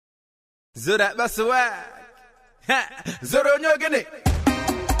Zora baswag. Zoro nyogene.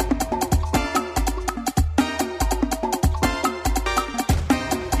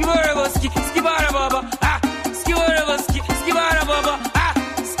 Skibara boski, skibara baba. Skibara boski, skibara baba.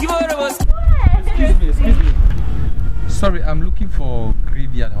 Skibara boski. Excuse me. Sorry, I'm looking for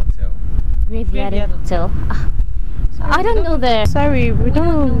Graveyard Hotel. Graveyard Hotel? I don't know there. Sorry, we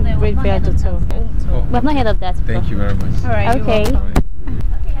don't know Graveyard Hotel. Oh. We've not heard of that. Thank you very much. Alright, okay. All right.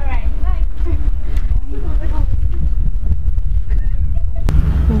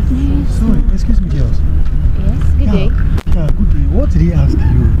 Sorry, excuse me, girls. Yes, good day. Yeah, good day. What did he ask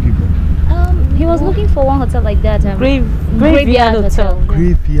you people? He was looking for one hotel like that. Graveyard Hotel.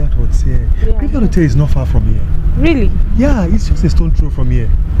 Graveyard Hotel. Yeah. Graveyard Hotel is not far from here. Really? Yeah, it's just a stone throw from here.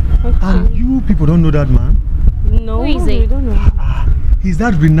 Okay. And you people don't know that man? No, Who is he? we don't know. He's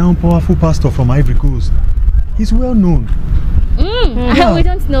that renowned, powerful pastor from Ivory Coast. He's well known. Yeah. We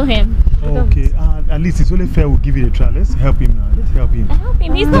don't know him. Okay, at least it's only fair we'll give it a try. Let's help him now. Let's help him. Help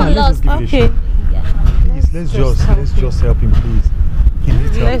him. He's not let's lost. just give it a Okay. shot. Yeah. Please, let's just help him, please. He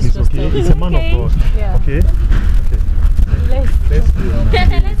needs help, Let's please, just okay? help He's him. a man of God. Yeah. Okay? Okay. Let's do it now.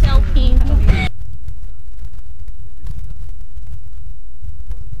 Let's help him.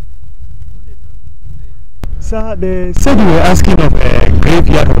 Sir, they said you were asking of a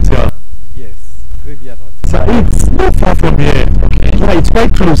Graveyard Hotel. Yes, Graveyard Hotel. Sir, it's not far from here. Okay. Yeah, it's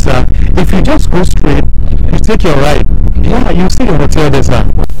quite close, sir. If you just go straight, you take your right. Yeah, you see the hotel there, sir.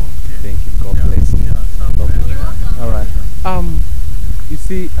 Thank you. God bless you. All right. You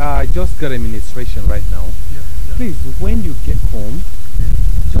see, I just got administration right now. Please, when you get home,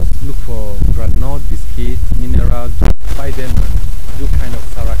 just look for granite, biscuit, mineral, just buy them and do kind of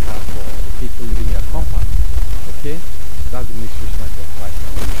saraka for the people living in your compound. Okay? That's the administration I got right now.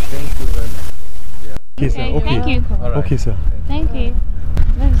 Thank you very much. Yeah. Okay, sir. Okay. Thank you. All right. Okay, sir. Thank you.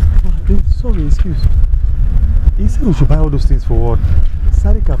 Sorry, excuse. He said we should buy all those things for what?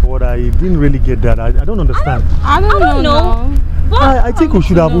 Sarika for what? I didn't really get that. I don't understand. I don't know. I think we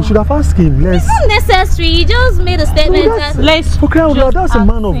should have asked him. It's not necessary. He just made a statement. Let's For crying out loud, that's a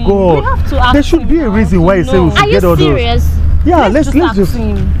man of God. We have to ask There should be a reason why he said we Are should you get all those. serious? Yeah, let's ask just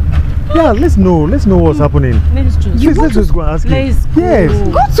him. yeah, let's know what's happening. Let's just go and ask him. Let's go. Yes.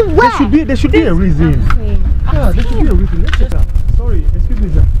 Go to where? There should be a reason. Yeah, there should be a reason. Let's check out. Sorry, excuse me,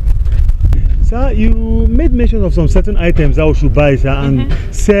 sir. Sir, you made mention of some certain items that we should buy, sir, and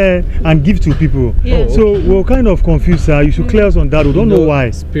sell and give to people. Yes. So we're kind of confused, sir. You should clear us on that. We don't know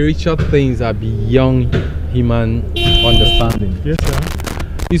why. Spiritual things are beyond human understanding. Yes, sir.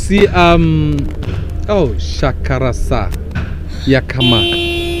 You see, Shakarasa Yakama.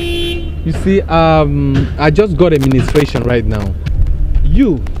 You see, I just got administration right now.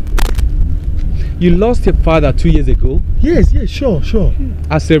 You lost your father 2 years ago Yes, sure.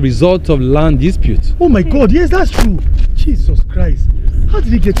 as a result of land dispute. Oh my God, yes, that's true. Jesus Christ. How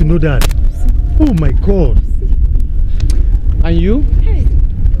did he get to know that? Oh my God. And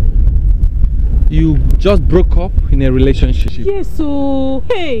you just broke up in a relationship. Yes, so.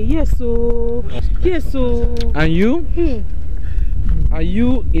 Hey, yes, so. Yes, so. And you? Are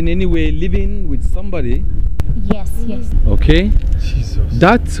you in any way living with somebody? Yes. Okay? Jesus.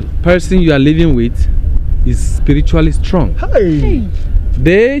 That person you are living with is spiritually strong. Hey.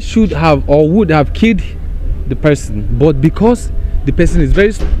 They should have or would have killed the person, but because the person is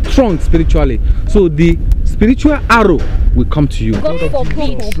very strong spiritually, so the spiritual arrow will come to you. God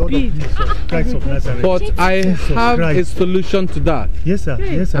forbid. Lord of Jesus Christ of Nazareth. But I have a Christ. solution to that. Yes, sir.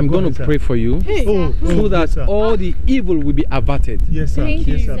 Yes, sir. I'm Go going ahead, to sir. pray for you so that yes, sir. all the evil will be averted. Yes, sir. Thank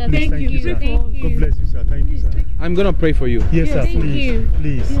Yes, you, sir. sir. Please, Thank you. sir. Thank you. God bless you, sir. Thank you, sir. I'm going to pray for you. Yes, sir. Thank Please. you.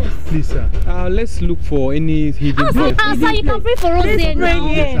 Please, sir. Let's look for any hidden Sir, place. you can pray for us there now.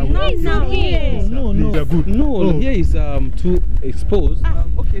 Yes, sir. No, it's not here. No, Please, you are good. No, here is too exposed.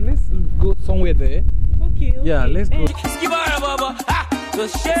 Okay, let's go somewhere there. Okay. Yeah, let's go. Skibara baba. So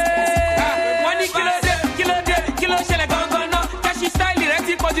share. One kilo shele gongono. Kashi style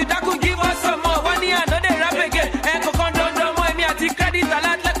ready for you. That could give us some more. One year another rap again. And kokon don't mo emi ati credit a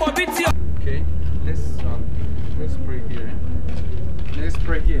lot like for BT. Okay, let's pray here. Let's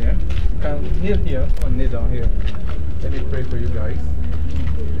pray here. You can kneel here or kneel down here. Let me pray for you guys.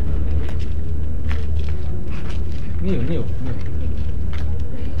 Kneel.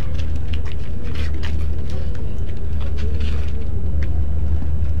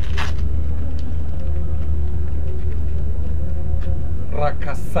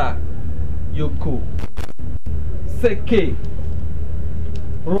 Rakasa Yoko Seke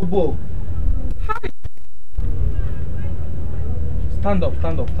Robo. Hi. Stand up.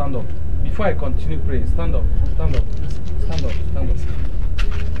 Before I continue praying, stand up.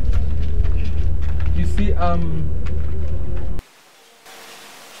 see, I'm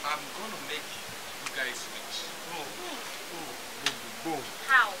gonna make you guys rich.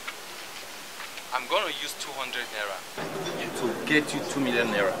 How? I'm gonna use 200 naira to get you 2 million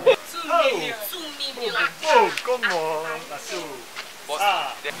naira. 2 million. 2 million. Oh, come on. That's so. But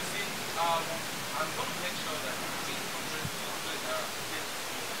then you see, I'm gonna make sure that you take 200 naira to get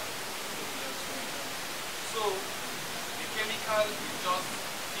 2 million. So the chemical is just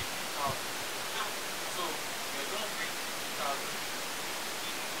 50,000. So you're gonna pay 50,000.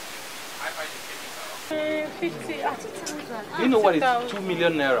 I buy the chemical. 50. You know what is 2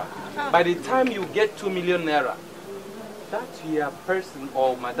 million naira? By the time you get 2 million naira, that your person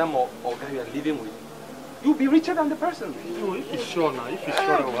or madam or guy you are living with, you'll be richer than the person. No, if you're sure now, if you're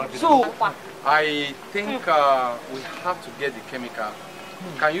sure, we'll have it. So I think we have to get the chemical.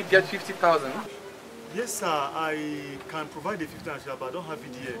 Can you get 50,000? Yes, sir. I can provide the 50,000, but I don't have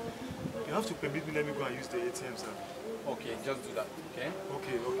it here. You have to permit me. Let me go and use the ATM, sir. Okay, just do that. Okay.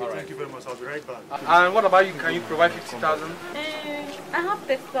 Okay. All Thank right. you very much. I'll be right back. And what about you? Can you provide 50,000? I have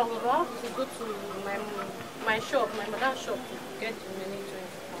 30,000. I have to go to my shop, my mother's shop, to get the remaining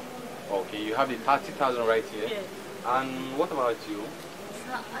 20,000. Okay, you have the 30,000 right here. Yes. And what about you?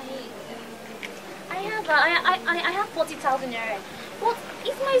 I have 40,000 naira. What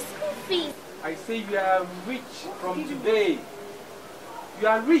is my school fees? I say you are rich from today. You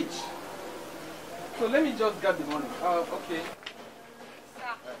are rich. So let me just get the money. Okay.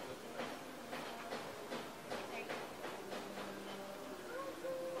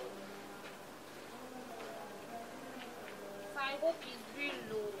 I hope it's real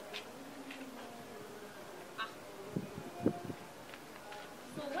low.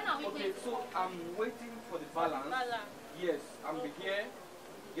 So when are we Okay, going? so I'm waiting for the balance. Yes, I'm here.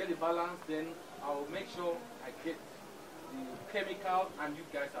 Get the balance, then I'll make sure I get the chemical and you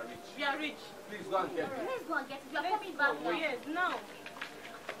guys are rich. We are rich. Please go and get it. Let's go and get it. You are coming back now. Yes, now.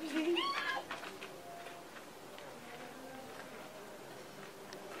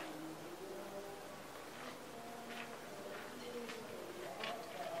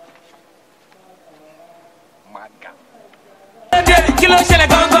 Mad guy. Kilo shele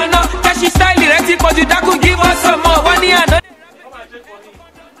gongo no, cash style ready for the daku give us some more. One year no.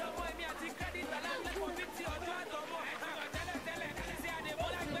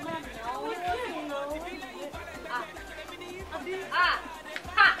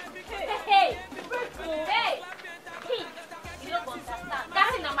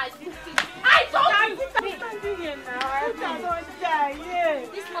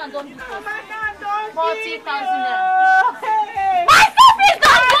 This man don't be 40,000 naira. Hey. My stuff is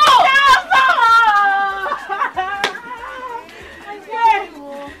not go!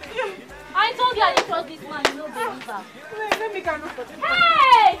 I told you I didn't trust this man, you know, believer. Let me go for this.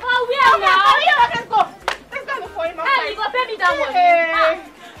 Hey! For where now? Let's go. Let's go for him. Hey, you go pay me that one. Hey.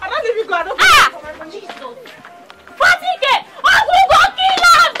 I don't even go. I don't Jesus. 40K! Oh, we go kill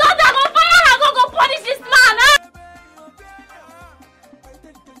him! Don't I go fire and go punish this man, huh?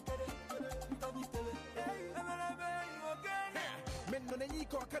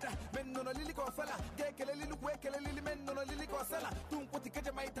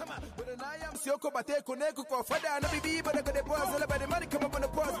 Sioko bateko neko kwa fada na bibi bana kade pause la bade money come up on the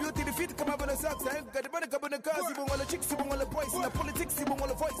pause beauty the feet come up on the socks I got the money come on the cars you want the chicks you want the boys in the politics you want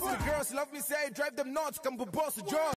the voice the girls love me say I drive them nuts come boss a job